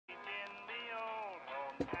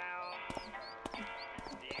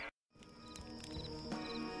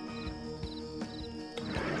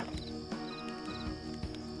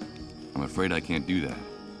I'm afraid I can't do that.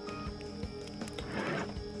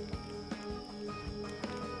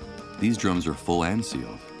 These drums are full and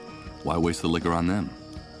sealed. Why waste the liquor on them?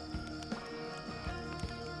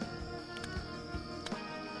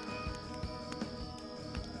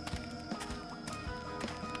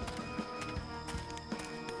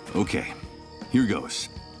 Okay, here goes.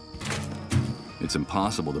 It's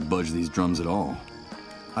impossible to budge these drums at all.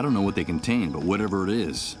 I don't know what they contain, but whatever it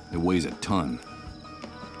is, it weighs a ton.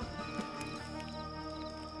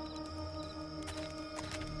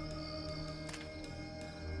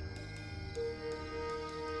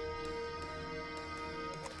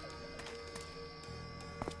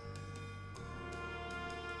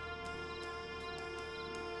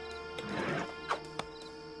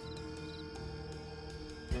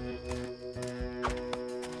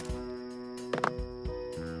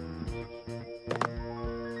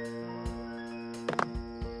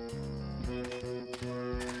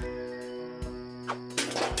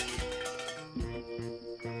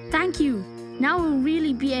 Thank you. Now we'll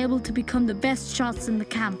really be able to become the best shots in the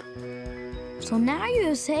camp. So now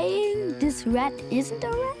you're saying this rat isn't a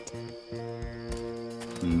rat?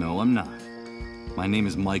 No, I'm not. My name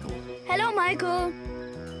is Michael. Hello, Michael.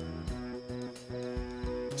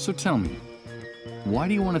 So tell me, why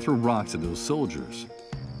do you want to throw rocks at those soldiers?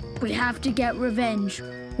 We have to get revenge.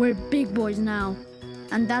 We're big boys now.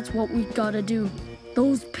 And that's what we gotta do.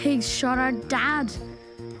 Those pigs shot our dad.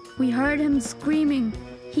 We heard him screaming.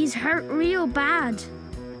 He's hurt real bad.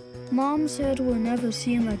 Mom said we'll never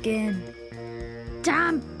see him again.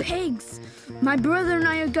 Damn pigs! My brother and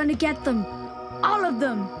I are gonna get them. All of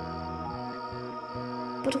them.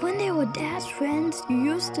 But when they were Dad's friends, you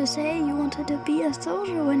used to say you wanted to be a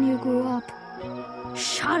soldier when you grew up.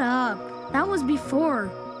 Shut up. That was before.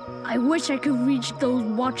 I wish I could reach those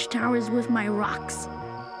watchtowers with my rocks.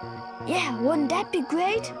 Yeah, wouldn't that be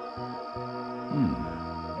great?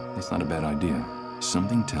 That's not a bad idea.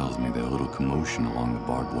 Something tells me that a little commotion along the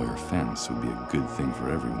barbed wire fence would be a good thing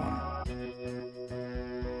for everyone.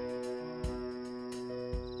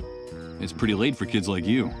 It's pretty late for kids like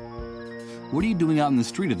you. What are you doing out in the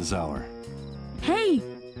street at this hour? Hey,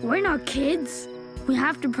 we're not kids. We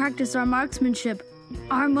have to practice our marksmanship.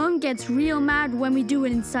 Our mom gets real mad when we do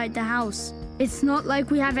it inside the house. It's not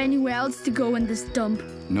like we have anywhere else to go in this dump.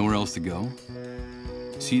 Nowhere else to go?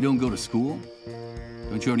 So you don't go to school?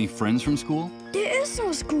 Don't you have any friends from school? There is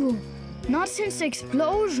no school. Not since the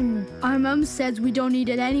explosion. Our mom says we don't need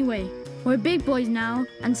it anyway. We're big boys now,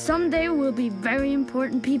 and someday we'll be very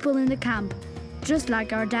important people in the camp. Just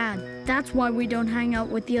like our dad. That's why we don't hang out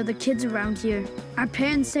with the other kids around here. Our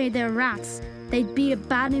parents say they're rats. They'd be a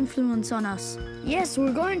bad influence on us. Yes,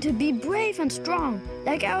 we're going to be brave and strong,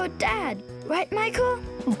 like our dad. Right, Michael?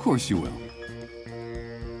 Of course you will.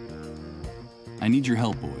 I need your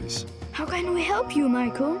help, boys. How can we help you,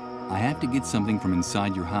 Michael? I have to get something from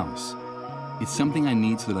inside your house. It's something I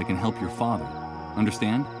need so that I can help your father.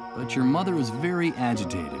 Understand? But your mother is very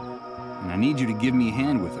agitated, and I need you to give me a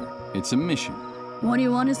hand with her. It's a mission. What do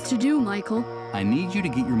you want us to do, Michael? I need you to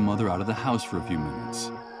get your mother out of the house for a few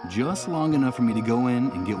minutes. Just long enough for me to go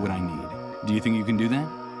in and get what I need. Do you think you can do that?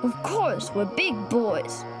 Of course, we're big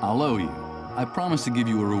boys. I'll owe you. I promise to give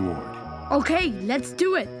you a reward. Okay, let's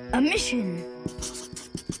do it. A mission.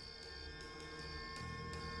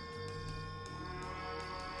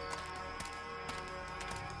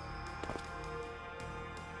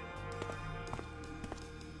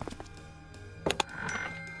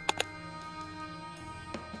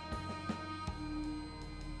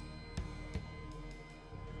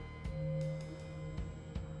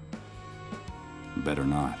 Better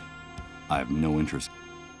not. I have no interest.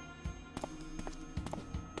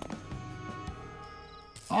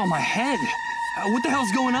 Oh, my head! What the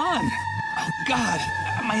hell's going on? Oh, God!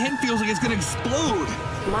 My head feels like it's gonna explode!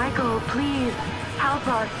 Michael, please, help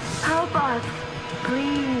us! Help us!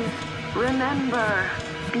 Please, remember,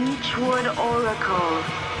 Beechwood Oracle.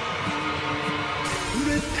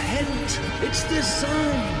 Repent! It's the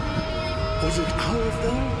sun! Was it our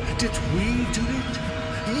fault? Did we do it?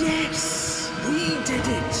 Yes! We did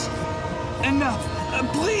it! Enough!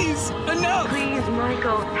 Please! Enough! Please,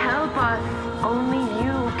 Michael, help us! Only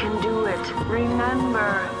you can do it.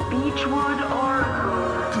 Remember, Beechwood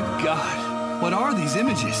Oracle. Good God! What are these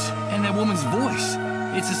images? And that woman's voice?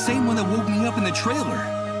 It's the same one that woke me up in the trailer.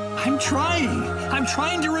 I'm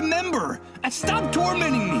trying to remember! And stop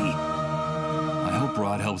tormenting me! I hope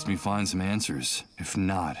Rod helps me find some answers. If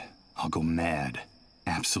not, I'll go mad.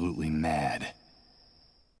 Absolutely mad.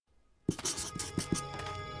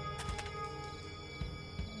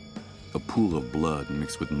 pool of blood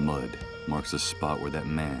mixed with mud marks the spot where that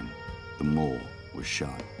man, the mole, was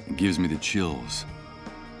shot. It gives me the chills.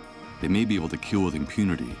 They may be able to kill with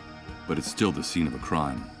impunity, but it's still the scene of a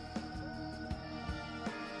crime.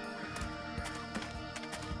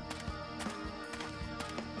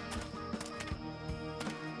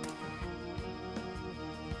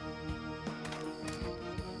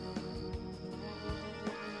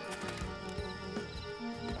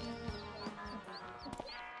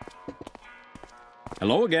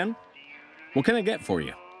 Hello again. What can I get for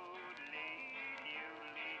you?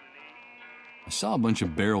 I saw a bunch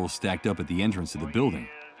of barrels stacked up at the entrance to the building.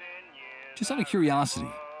 Just out of curiosity,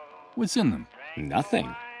 what's in them?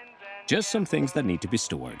 Nothing. Just some things that need to be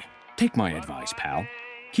stored. Take my advice, pal.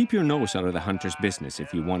 Keep your nose out of the hunter's business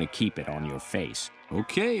if you want to keep it on your face.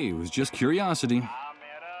 Okay, it was just curiosity.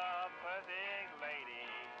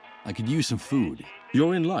 I could use some food.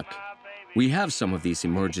 You're in luck. We have some of these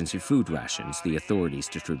emergency food rations the authorities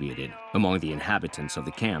distributed among the inhabitants of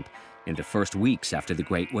the camp in the first weeks after the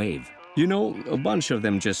Great Wave. You know, a bunch of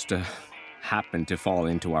them just happened to fall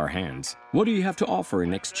into our hands. What do you have to offer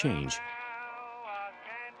in exchange?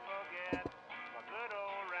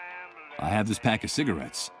 I have this pack of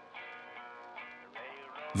cigarettes.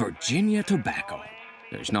 Virginia tobacco.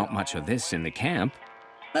 There's not much of this in the camp.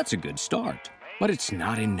 That's a good start, but it's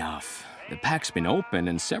not enough. The pack's been open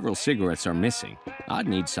and several cigarettes are missing. I'd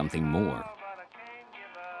need something more.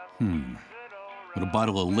 Would a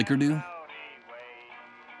bottle of liquor do?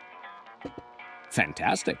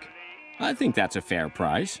 Fantastic. I think that's a fair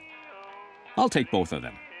price. I'll take both of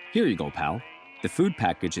them. Here you go, pal. The food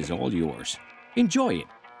package is all yours. Enjoy it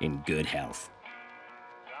in good health.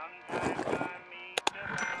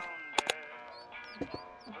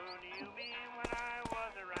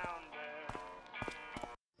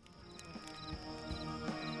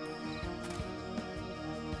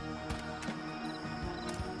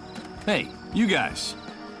 Hey, you guys.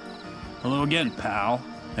 Hello again, pal.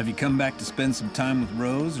 Have you come back to spend some time with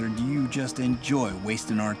Rose, or do you just enjoy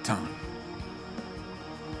wasting our time?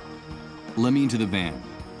 Let me into the van.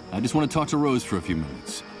 I just want to talk to Rose for a few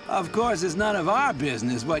minutes. Of course, it's none of our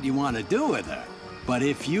business what you want to do with her. But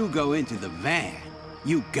if you go into the van,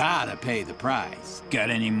 you gotta pay the price. Got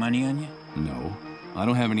any money on you? No, I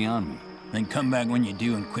don't have any on me. Then come back when you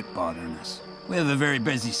do and quit bothering us. We have a very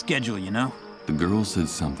busy schedule, you know? The girl said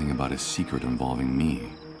something about a secret involving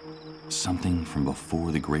me. Something from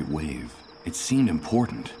before the Great Wave. It seemed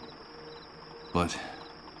important. But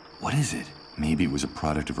what is it? Maybe it was a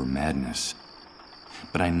product of her madness.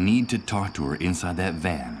 But I need to talk to her inside that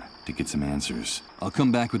van to get some answers. I'll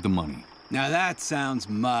come back with the money. Now that sounds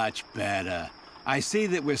much better. I see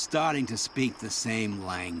that we're starting to speak the same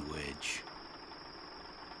language.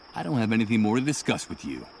 I don't have anything more to discuss with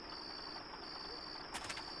you.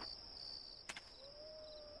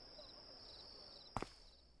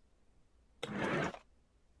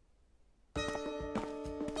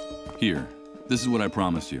 Here, this is what I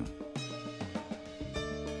promised you.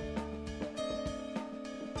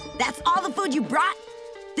 That's all the food you brought?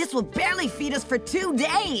 This will barely feed us for 2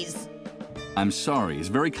 days. I'm sorry, it's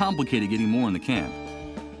very complicated getting more in the camp.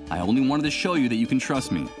 I only wanted to show you that you can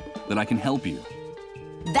trust me, that I can help you.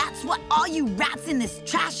 That's what all you rats in this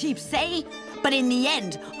trash heap say? But in the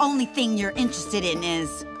end, only thing you're interested in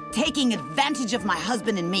is taking advantage of my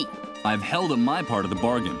husband and me. I've held up my part of the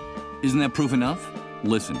bargain. Isn't that proof enough?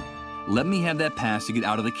 Listen, let me have that pass to get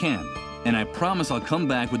out of the camp, and I promise I'll come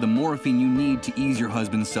back with the morphine you need to ease your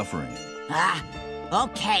husband's suffering. Ah,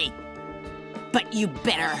 okay. But you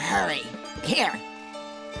better hurry. Here.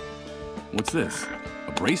 What's this?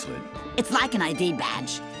 A bracelet? It's like an ID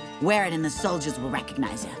badge. Wear it and the soldiers will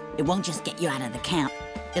recognize you. It won't just get you out of the camp.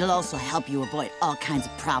 It'll also help you avoid all kinds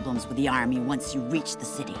of problems with the army once you reach the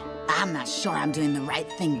city. I'm not sure I'm doing the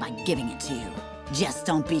right thing by giving it to you. Just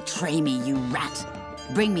don't betray me, you rat.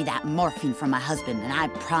 Bring me that morphine from my husband, and I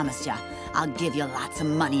promise ya, I'll give you lots of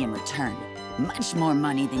money in return. Much more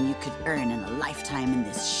money than you could earn in a lifetime in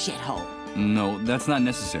this shithole. No, that's not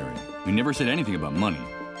necessary. We never said anything about money.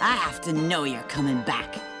 I have to know you're coming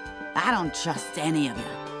back. I don't trust any of you,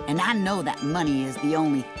 and I know that money is the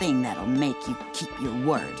only thing that'll make you keep your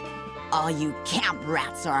word. All you camp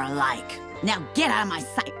rats are alike. Now get out of my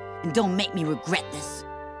sight, and don't make me regret this.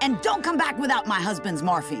 And don't come back without my husband's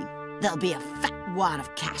morphine. There'll be a fat wad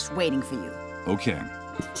of cash waiting for you. Okay.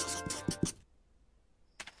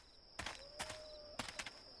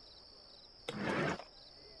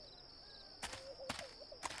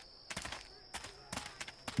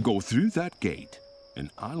 Go through that gate, and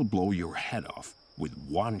I'll blow your head off with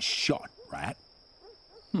one shot, rat.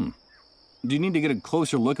 Do you need to get a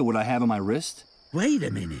closer look at what I have on my wrist? Wait a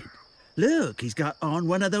minute. Look, he's got on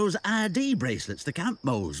one of those ID bracelets the camp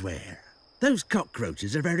moles wear. Those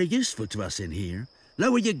cockroaches are very useful to us in here.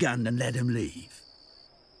 Lower your gun and let him leave.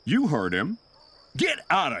 You heard him. Get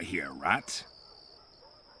out of here, rat.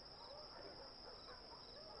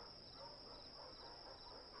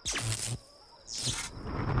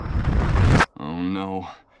 Oh no.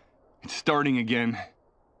 It's starting again.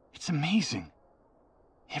 It's amazing.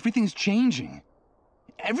 Everything's changing.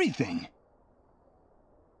 Everything.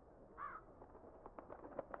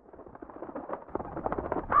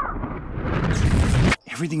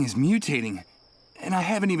 Everything is mutating, and I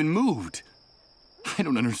haven't even moved. I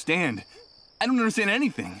don't understand. I don't understand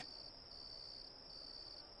anything.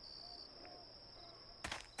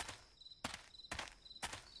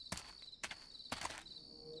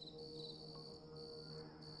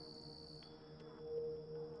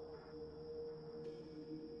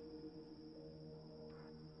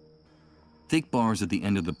 Thick bars at the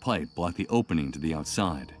end of the pipe block the opening to the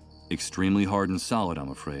outside. Extremely hard and solid,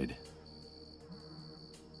 I'm afraid.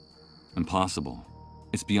 Impossible.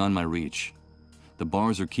 It's beyond my reach. The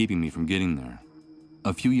bars are keeping me from getting there.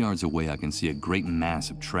 A few yards away, I can see a great mass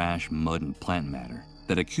of trash, mud, and plant matter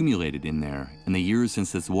that accumulated in there in the years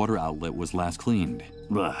since this water outlet was last cleaned.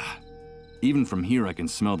 Blah. Even from here, I can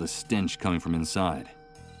smell the stench coming from inside.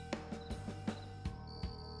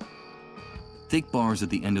 Thick bars at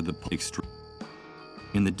the end of the pipe.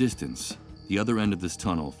 In the distance, the other end of this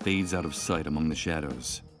tunnel fades out of sight among the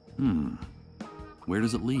shadows. Where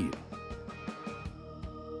does it lead?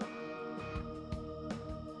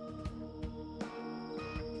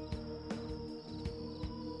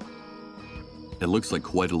 It looks like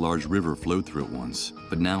quite a large river flowed through it once,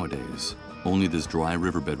 but nowadays, only this dry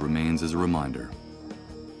riverbed remains as a reminder.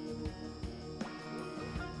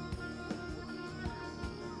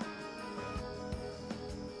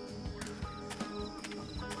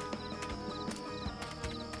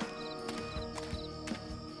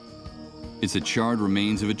 It's the charred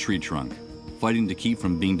remains of a tree trunk, fighting to keep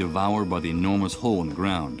from being devoured by the enormous hole in the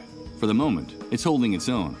ground. For the moment, it's holding its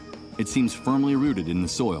own. It seems firmly rooted in the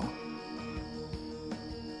soil.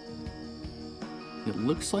 It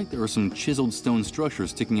looks like there are some chiseled stone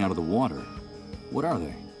structures sticking out of the water. What are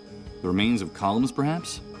they? The remains of columns,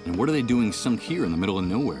 perhaps? And what are they doing sunk here in the middle of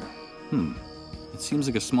nowhere? It seems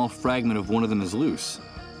like a small fragment of one of them is loose.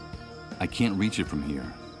 I can't reach it from here.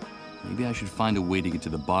 Maybe I should find a way to get to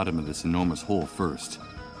the bottom of this enormous hole first.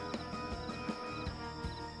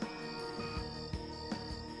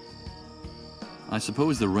 I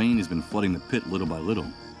suppose the rain has been flooding the pit little by little.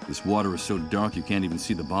 This water is so dark you can't even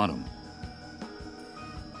see the bottom.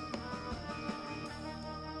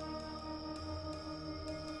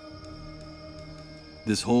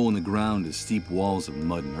 This hole in the ground is steep walls of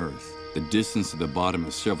mud and earth. The distance to the bottom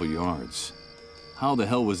is several yards. How the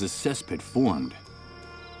hell was this cesspit formed?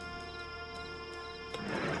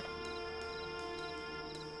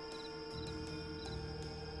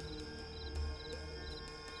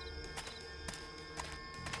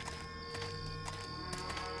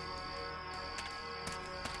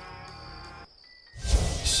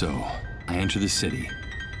 So, I enter the city.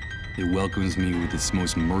 It welcomes me with its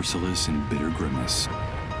most merciless and bitter grimace.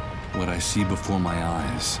 What I see before my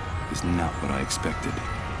eyes is not what I expected.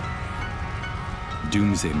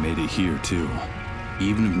 Doomsday made it here, too,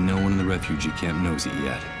 even if no one in the refugee camp knows it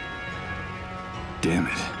yet. Damn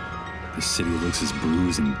it. The city looks as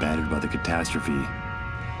bruised and battered by the catastrophe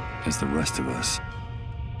as the rest of us.